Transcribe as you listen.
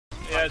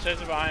Yeah,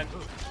 chasing behind.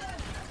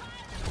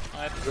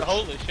 Nice.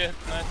 Holy shit,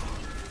 nice.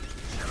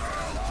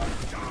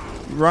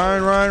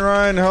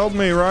 Ryan, help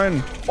me,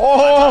 Ryan.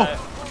 Oh!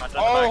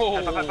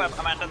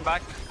 I'm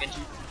back.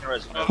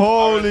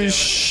 Holy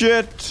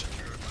shit!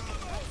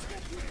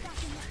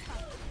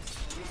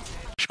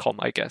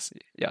 Comp, I guess.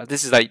 Yeah,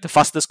 this is like the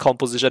fastest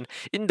composition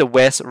in the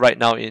West right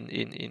now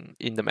in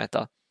the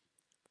meta.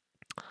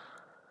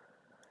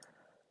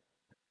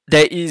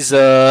 There is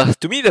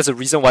to me there's a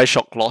reason why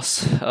Shock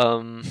lost.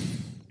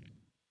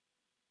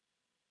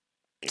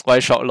 Why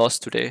Shock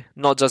lost today?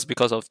 Not just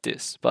because of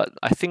this, but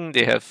I think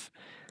they have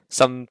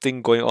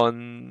something going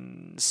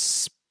on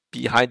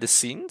behind the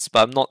scenes,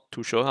 but I'm not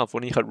too sure. I've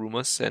only heard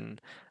rumors, and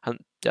I'm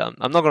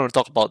not going to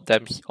talk about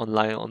them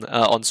online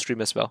on stream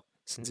as well,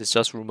 since it's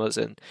just rumors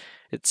and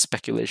it's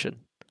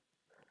speculation.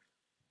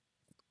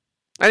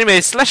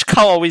 Anyway, Slash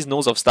Cow always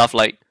knows of stuff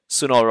like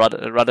sooner or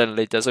rather than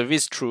later. So if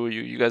it's true,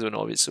 you guys will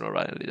know of it sooner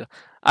rather than later.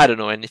 I don't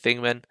know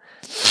anything, man.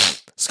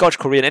 Scotch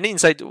Korean, any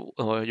insight?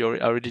 Oh, you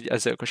already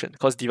answered your question.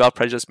 Because Diva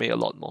Pressures made a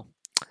lot more.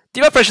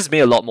 Diva Pressures made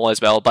a lot more as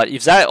well, but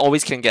if Zai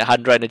always can get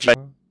 100 energy.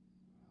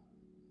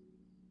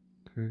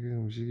 그게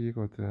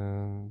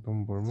음식이거든.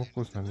 넌 뭘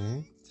먹고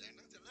사니?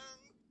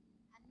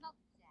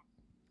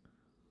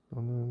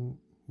 너는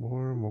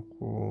뭘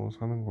먹고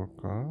사는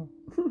걸까?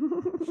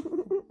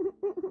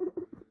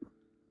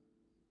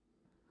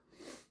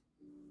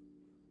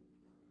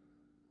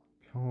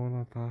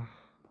 평온하다.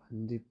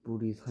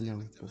 반딧불이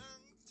사냥법.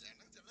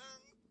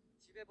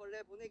 집에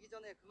벌레 보내기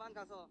전에 그만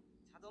가서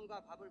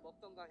자던가 밥을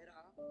먹던가 해라.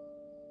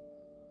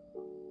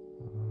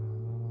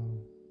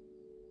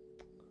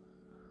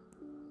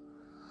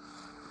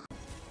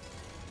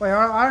 Wait,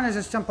 why don't I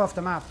just jump off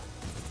the map?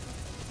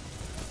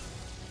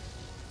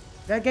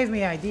 That gave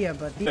me an idea,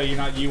 but... So you're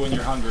not you when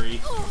you're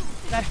hungry.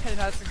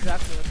 That's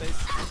exactly what they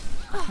said.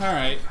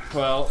 Alright,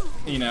 well,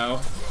 you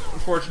know,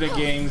 unfortunate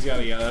games,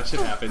 yada yada, that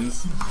shit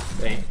happens.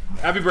 Hey,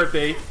 happy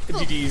birthday,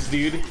 GG's,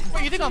 dude.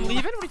 Wait, you think I'm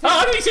leaving? What do you think? Oh,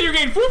 I thought you said you're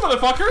getting food,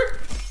 motherfucker!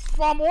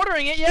 Well, I'm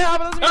ordering it, yeah,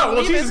 but doesn't mean Oh,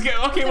 well, leaving. Jesus,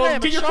 okay, well,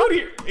 get your food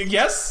here.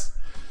 Yes?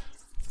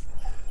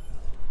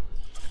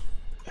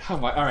 Oh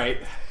my,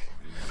 alright.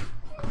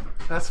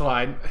 That's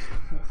fine.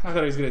 I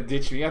thought he was gonna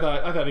ditch me. I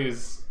thought he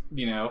was,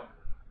 you know.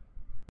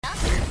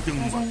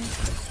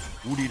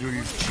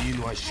 우리를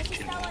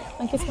진화시키는.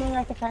 I'm just coming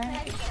right to fire.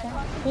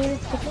 Can you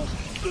pick it?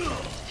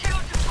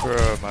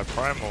 Bro, my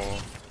primal.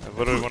 I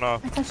literally went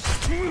off.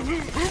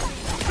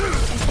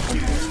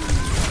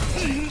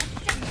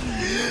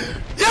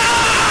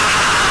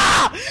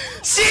 Yeah!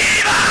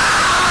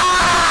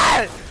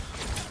 씨발!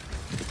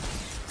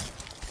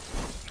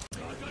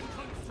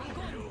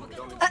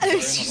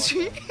 Excuse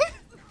me?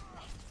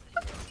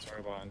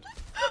 Sorry, blind.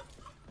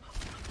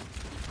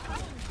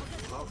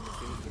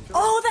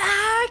 Oh, the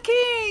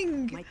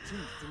hacking!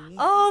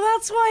 Oh,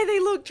 that's why they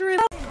looked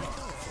really...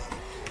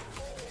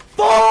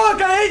 Fuck!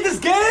 I hate this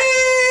game!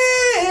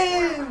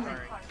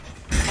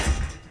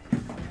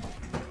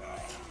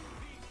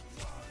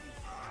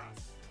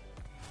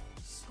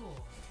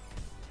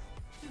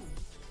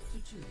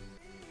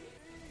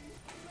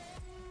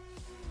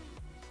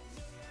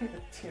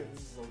 Dude,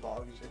 this is some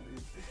dog shit,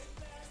 dude.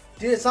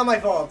 Dude, it's not my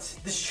fault.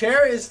 This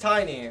chair is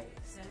tiny.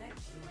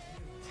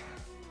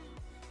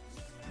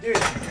 Dude,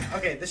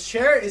 okay, this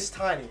chair is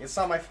tiny. It's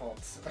not my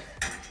fault.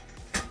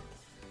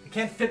 It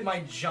can't fit my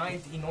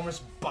giant, enormous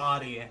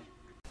body.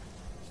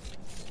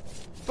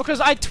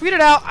 Because I tweeted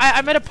out,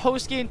 I made a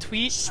post-game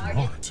tweet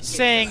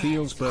saying,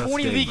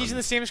 Corny League using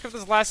the same script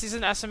as last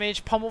season,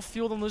 SMH, pummel,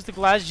 fuel, and lose to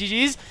Glass,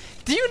 GG's.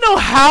 Do you know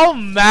how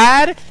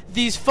mad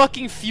these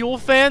fucking Fuel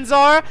fans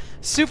are?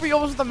 Super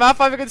Yobos with the map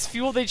 5 against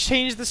Fuel, they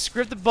changed the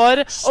script,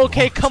 bud.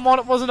 Okay, come on,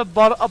 it wasn't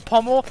a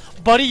pummel.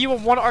 Buddy, you were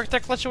one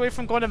Architect clutch away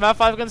from going to map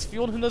 5 against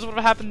Fuel, who knows what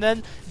would have happened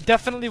then.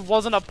 Definitely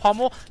wasn't a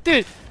pummel.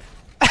 Dude,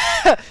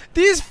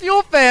 these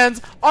Fuel fans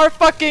are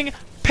fucking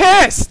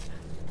pissed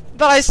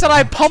that I said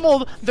I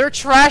pummeled their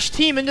trash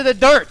team into the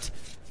dirt.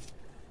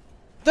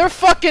 They're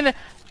fucking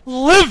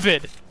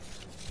livid.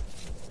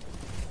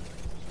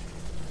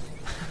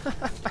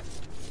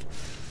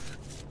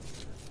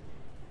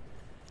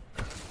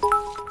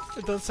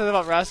 Don't say that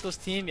about Rascal's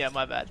team? Yeah,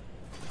 my bad.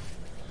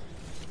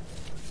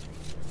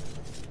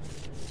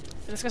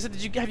 And this guy said,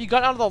 have you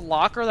gotten out of the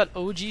locker that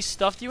OG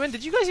stuffed you in?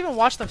 Did you guys even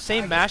watch the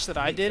same match that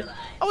I did?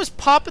 I was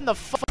popping the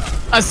fuck.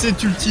 À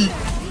cet ulti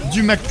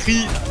du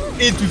McCree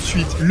et tout de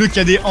suite le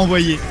KD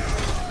envoyé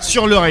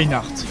sur le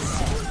Reinhardt.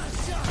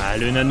 Ah,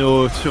 le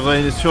nano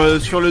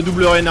sur le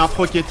double Reinhardt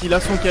Rocket, il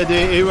a son KD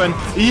et One.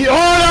 Oh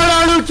là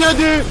là, le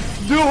KD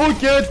de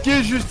Rocket qui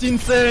est juste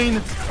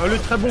insane. Le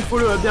très bon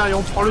follow-up derrière,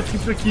 on prend le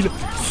triple kill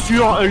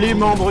sur les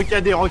membres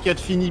KD. Rocket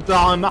finit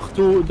par un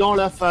marteau dans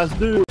la phase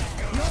 2.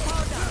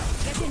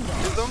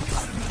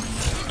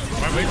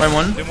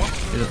 One.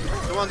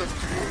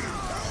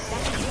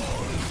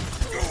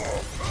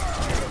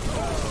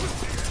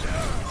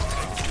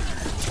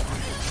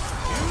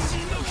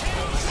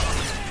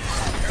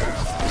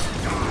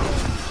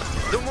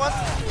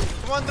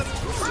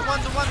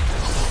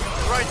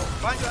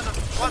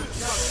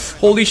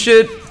 Holy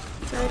shit!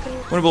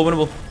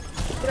 Winnable.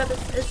 We got this.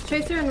 It's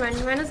Tracer and Ren.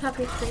 Ren is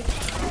happy free.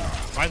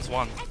 Mine's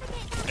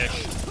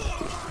 1-ish.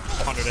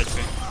 100 HP.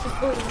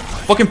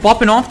 Fucking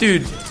popping off,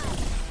 dude.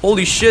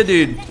 Holy shit,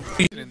 dude.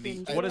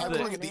 What is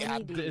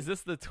the? Is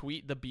this the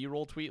tweet? The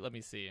B-roll tweet? Let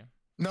me see.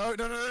 No.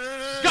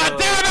 God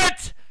damn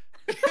it!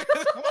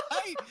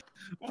 Why?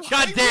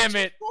 God damn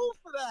it! Roll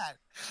for that?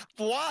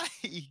 Why?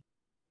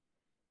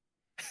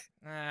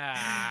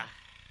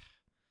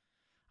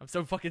 I'm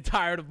so fucking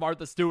tired of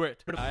Martha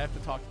Stewart. I have to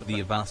talk to The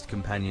Avast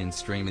Companion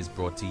stream is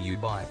brought to you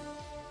by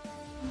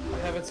I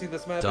haven't seen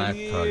this map Diet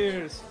in Coke,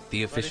 years.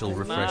 the official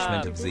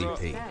refreshment of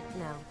ZP.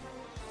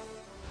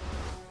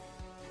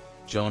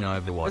 John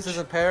Overwatch. This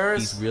isn't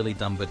Paris. He's really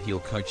dumb, but he'll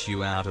coach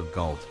you out of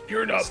gold.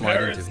 You're not Slide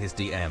Paris. into his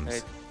DMs.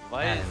 Hey,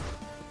 why And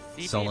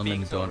is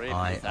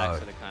Solomon.io.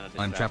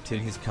 I'm trapped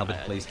in his cupboard.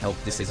 Please help.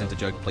 This isn't a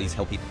joke. Please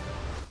help me.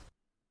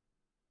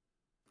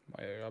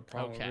 My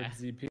problem Okay. with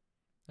ZP.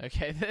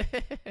 Okay.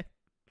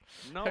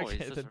 No, Okay,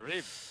 it's just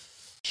rib.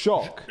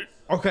 Shock.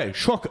 Okay,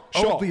 shock.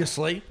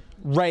 Obviously.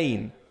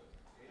 Rain.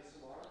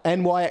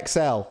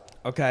 NYXL.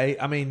 Okay,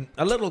 I mean,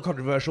 a little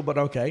controversial, but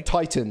okay.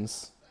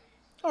 Titans.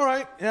 All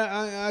right,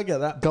 yeah, I get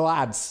that.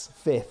 Glads,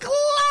 5th.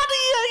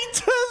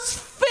 Gladiators,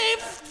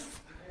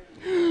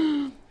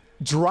 5th!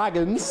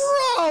 Dragons.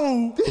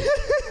 Bro!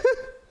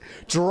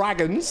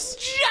 Dragons.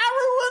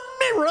 Jarrow and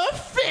Mirror,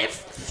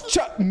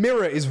 5th!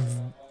 Mirror is...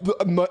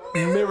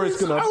 Mirror's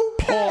gonna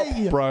pop,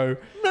 bro.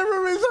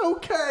 Mirror is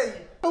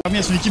okay! Permis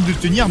à son équipe de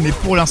tenir, mais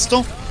pour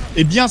l'instant,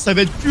 eh bien, ça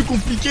va être plus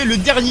compliqué. Le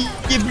dernier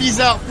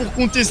Blizzard pour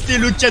contester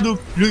le cadeau,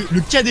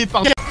 le cadet,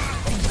 pardon.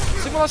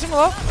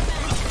 Simula.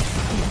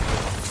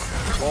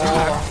 Oh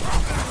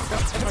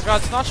my god,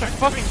 it's not your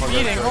fucking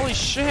beating. Holy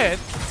shit.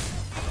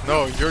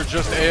 No, you're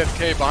just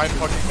AFK behind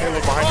fucking Halo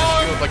behind your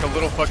shield like a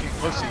little fucking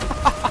pussy.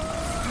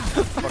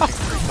 Fucking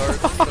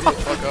retard. Shut the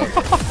fuck up.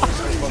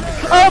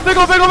 Oh,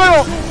 biggle!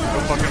 No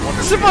fucking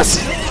wonder.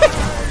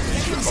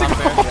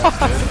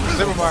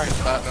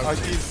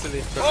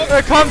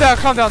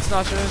 Calm down,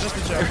 Snatcher. It's just a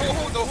joke.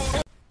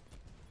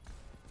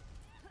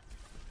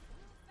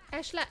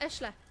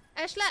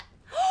 Esle!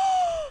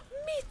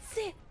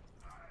 Mit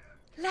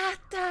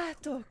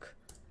láttátok?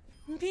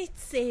 Mit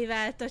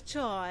szévelt a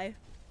csaj?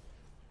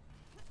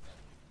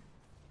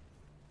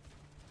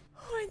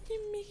 Hogy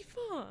mi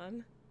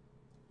van?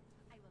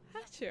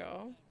 Hát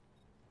jó.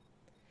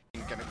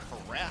 Gonna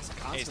harass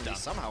constantly.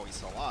 Somehow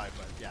he's alive,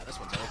 but yeah, this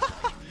one's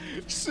over.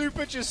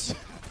 Super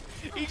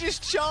he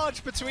just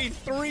charged between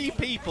 3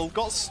 people,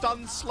 got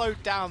stunned,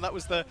 slowed down. That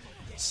was the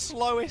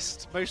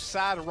slowest, most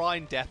sad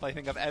Rhine death I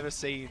think I've ever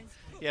seen.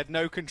 He had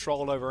no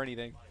control over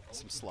anything.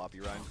 Some sloppy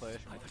Rhine play.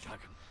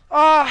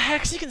 Ah,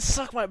 Hex, you can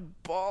suck my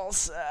ball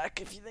sack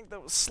if you think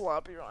that was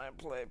sloppy Ryan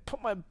play. Put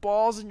my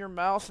balls in your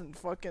mouth and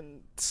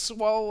fucking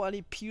swallow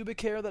any pubic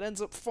hair that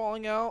ends up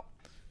falling out.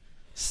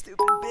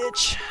 Stupid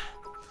bitch.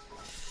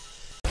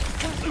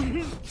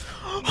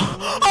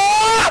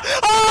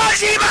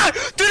 씨발!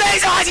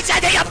 둘이서 진짜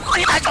내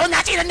옆구리만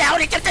존나 찌는데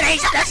우리 집들이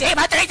있어서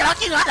씨발 둘이서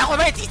막히려고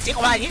왜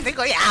뒤치고만 있는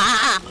거야?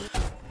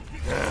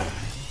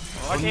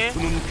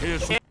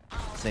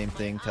 Same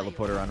thing,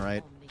 teleporter on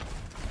right.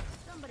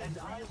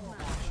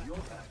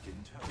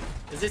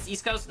 Is this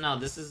East Coast? No,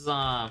 this is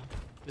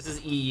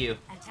EU.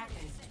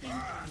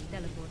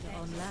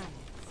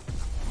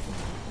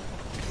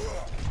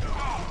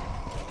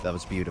 That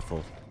was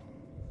beautiful.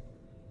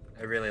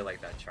 I really like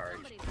that charge.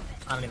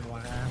 I don't even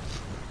want to.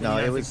 No,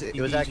 it was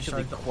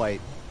actually quite.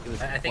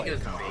 I think it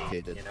was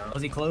complicated. You know?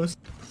 Was he close?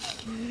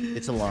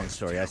 It's a long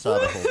story. I saw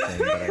the whole thing,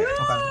 but okay.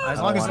 As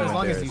long as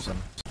you.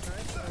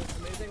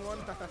 Amazing one.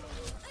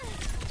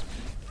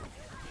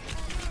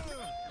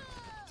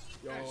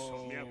 Yo,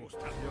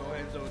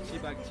 Enzo,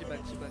 teabag.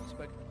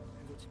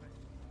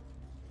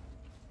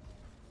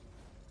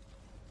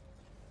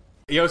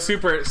 Yo,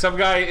 Super, some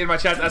guy in my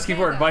chat's asking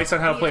for advice on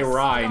how to play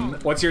Rhine.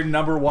 What's your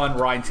 #1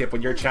 Rhine tip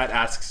when your chat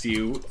asks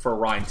you for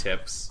Rhine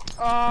tips?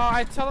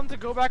 I tell them to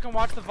go back and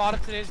watch the VOD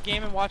of today's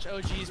game and watch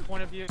OG's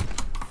point of view.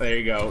 There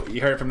you go.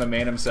 You heard it from the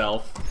man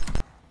himself.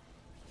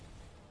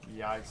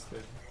 Yikes,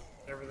 dude.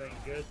 Everything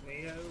good,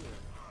 Neo?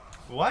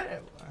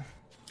 What?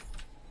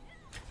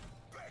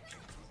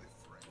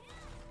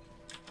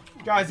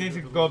 You guys need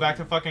to go back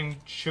to fucking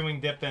chewing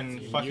dip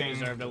and fucking... You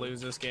deserve to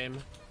lose this game.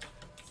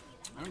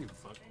 I don't give a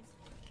fuck.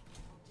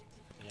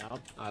 Yeah,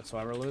 that's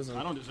why we're losing.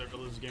 I don't deserve to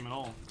lose the game at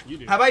all. You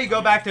do. How about you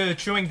go back to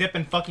chewing dip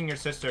and fucking your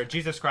sister?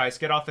 Jesus Christ,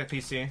 get off the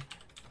PC.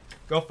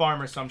 Go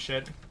farm or some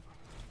shit.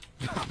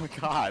 Oh my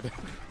god. What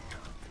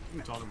are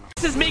you talking about?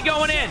 This is me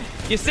going in.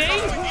 You see?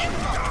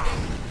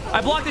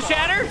 I blocked the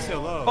shatter?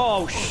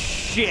 Oh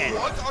shit.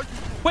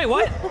 Wait,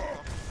 what?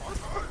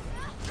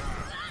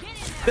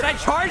 Did I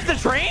charge the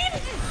train?